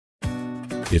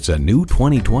It's a new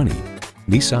 2020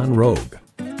 Nissan Rogue.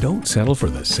 Don't settle for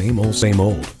the same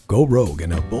old. Go rogue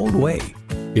in a bold way.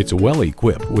 It's well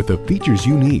equipped with the features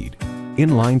you need.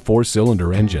 Inline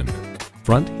 4-cylinder engine,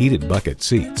 front heated bucket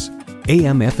seats,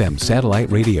 AM/FM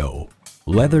satellite radio,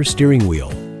 leather steering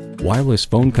wheel, wireless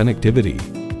phone connectivity,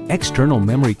 external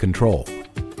memory control,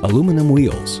 aluminum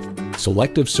wheels,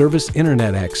 selective service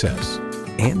internet access,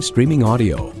 and streaming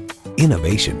audio.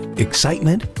 Innovation,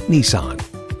 excitement, Nissan.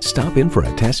 Stop in for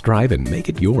a test drive and make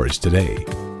it yours today.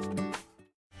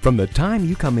 From the time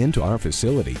you come into our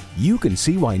facility, you can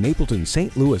see why Napleton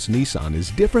St. Louis Nissan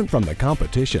is different from the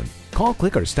competition. Call,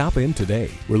 click, or stop in today.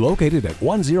 We're located at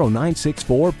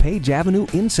 10964 Page Avenue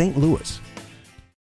in St. Louis.